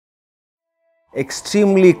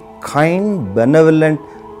Extremely kind, benevolent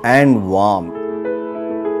and warm.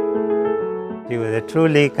 She was a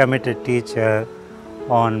truly committed teacher.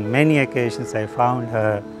 On many occasions I found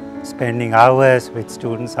her spending hours with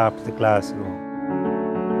students after the classroom.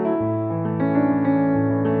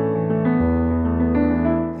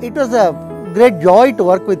 It was a great joy to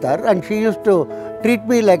work with her, and she used to treat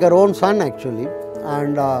me like her own son actually,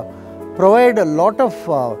 and provide a lot of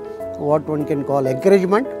what one can call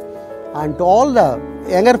encouragement. And to all the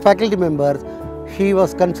younger faculty members, she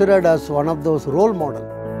was considered as one of those role models.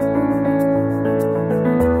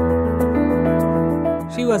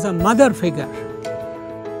 She was a mother figure.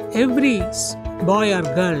 Every boy or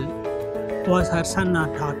girl was her son or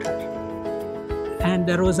daughter. And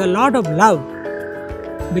there was a lot of love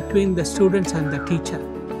between the students and the teacher.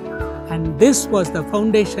 And this was the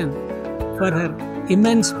foundation for her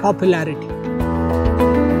immense popularity.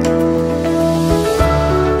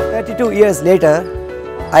 32 years later,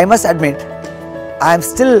 I must admit, I am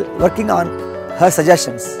still working on her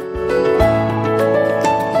suggestions.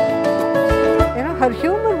 Her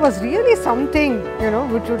humor was really something,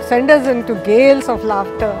 which would send us into gales of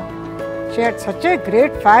laughter. She had such a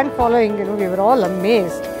great fan following, we were all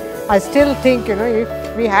amazed. I still think,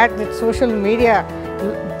 if we had that social media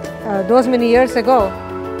those many years ago,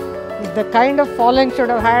 the kind of following she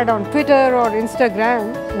would have had on Twitter or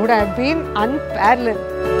Instagram would have been unparalleled.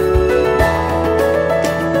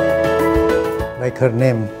 Like her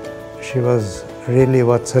name, she was really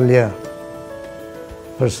Vatsala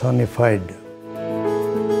personified.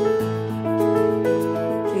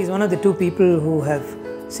 She is one of the two people who have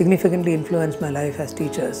significantly influenced my life as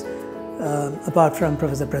teachers, apart from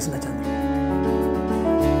Professor Prashant Jain.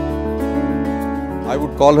 I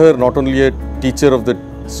would call her not only a teacher of the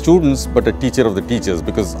students, but a teacher of the teachers,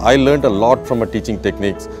 because I learned a lot from her teaching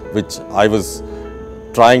techniques, which I was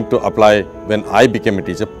trying to apply when I became a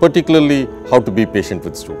teacher, particularly how to be patient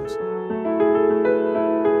with students.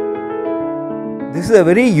 This is a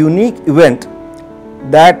very unique event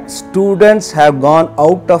that students have gone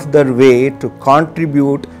out of their way to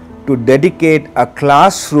contribute to dedicate a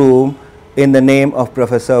classroom in the name of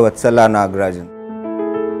Professor Vatsala Nagarajan.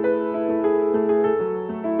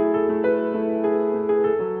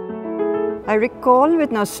 I recall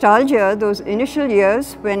with nostalgia those initial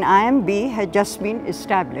years when IIMB had just been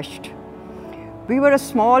established. We were a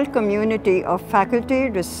small community of faculty,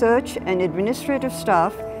 research and administrative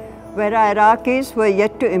staff where hierarchies were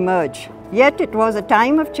yet to emerge. Yet it was a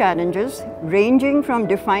time of challenges ranging from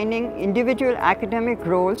defining individual academic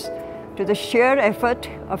roles to the sheer effort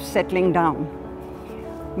of settling down.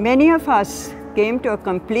 Many of us came to a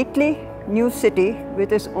completely new city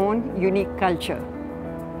with its own unique culture.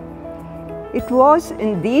 It was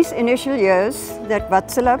in these initial years that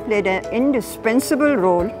Vatsala played an indispensable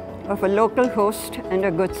role of a local host and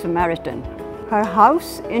a good Samaritan. Her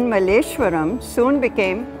house in Malleshwaram soon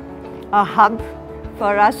became a hub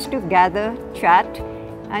for us to gather, chat,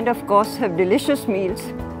 and of course have delicious meals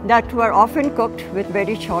that were often cooked with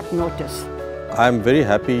very short notice. I am very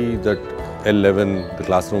happy that L11, the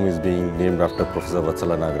classroom, is being named after Professor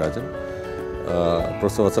Vatsala Nagarajan.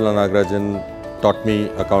 Professor Vatsala Nagarajan taught me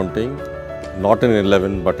accounting, not in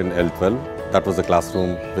L11 but in L12. That was the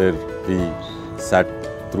classroom where we sat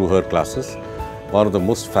through her classes. One of the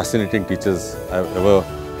most fascinating teachers I've ever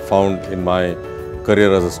found in my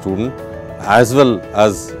career as a student, as well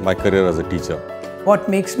as my career as a teacher. What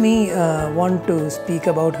makes me want to speak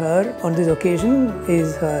about her on this occasion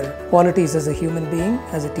is her qualities as a human being,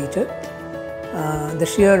 as a teacher. The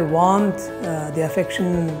sheer warmth, the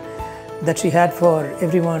affection that she had for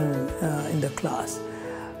everyone in the class.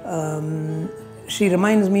 She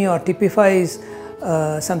reminds me or typifies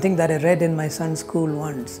something that I read in my son's school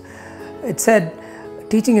once. It said,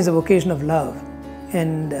 teaching is a vocation of love,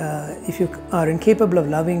 and if you are incapable of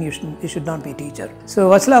loving, you should not be a teacher. So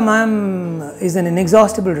Vatsala ma'am is an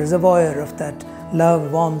inexhaustible reservoir of that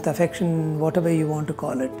love, warmth, affection, whatever you want to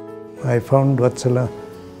call it. I found Vatsala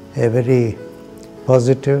a very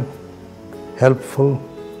positive, helpful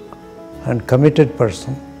and committed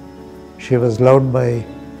person. She was loved by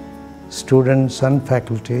students and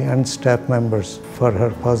faculty and staff members for her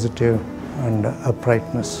positive and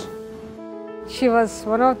uprightness. She was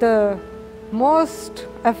one of the most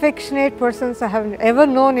affectionate persons I have ever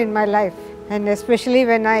known in my life, and especially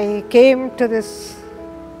when I came to this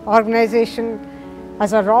organization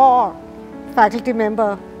as a raw faculty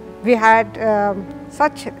member, we had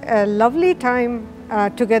such a lovely time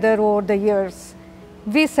together over the years.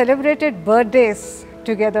 We celebrated birthdays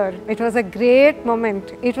together. It was a great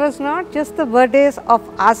moment. It was not just the birthdays of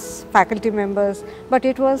us faculty members, but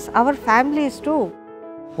it was our families too.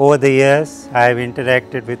 Over the years, I have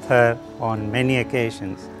interacted with her on many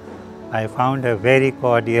occasions. I found her very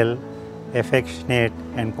cordial, affectionate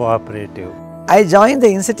and cooperative. I joined the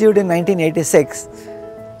institute in 1986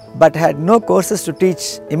 but had no courses to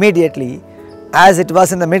teach immediately as it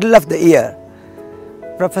was in the middle of the year.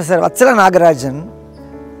 Professor Vatsala Nagarajan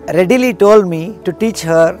readily told me to teach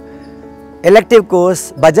her elective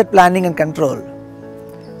course Budget Planning and Control.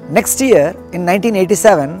 Next year in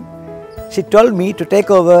 1987, she told me to take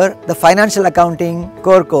over the Financial Accounting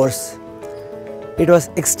core course. It was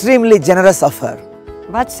extremely generous of her.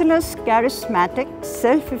 Vatsala's charismatic,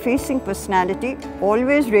 self-effacing personality,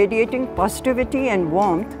 always radiating positivity and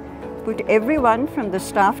warmth, put everyone from the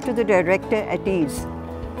staff to the director at ease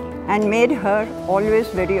and made her always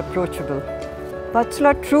very approachable.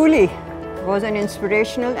 Vatsala truly was an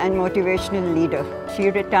inspirational and motivational leader. She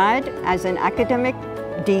retired as an academic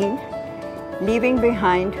dean, leaving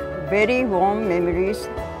behind very warm memories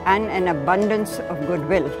and an abundance of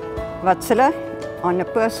goodwill. Vatsala, on a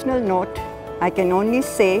personal note, I can only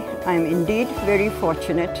say I am indeed very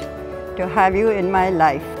fortunate to have you in my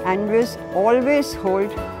life and will always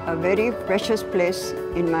hold a very precious place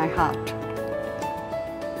in my heart.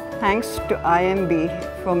 Thanks to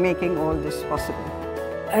IIMB for making all this possible.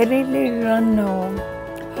 I really don't know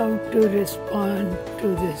how to respond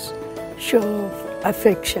to this show of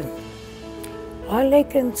affection. All I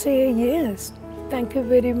can say is yes, thank you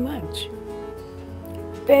very much.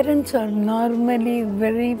 Parents are normally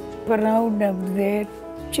very proud of their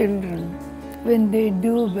children when they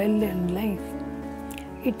do well in life.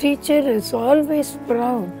 A teacher is always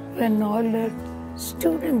proud when all her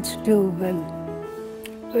students do well.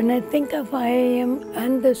 When I think of IIM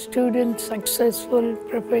and the students, successful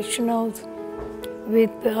professionals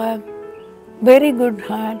with very good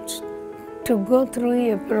hearts, to go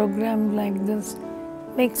through a program like this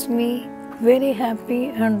makes me very happy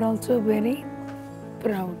and also very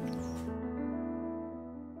proud.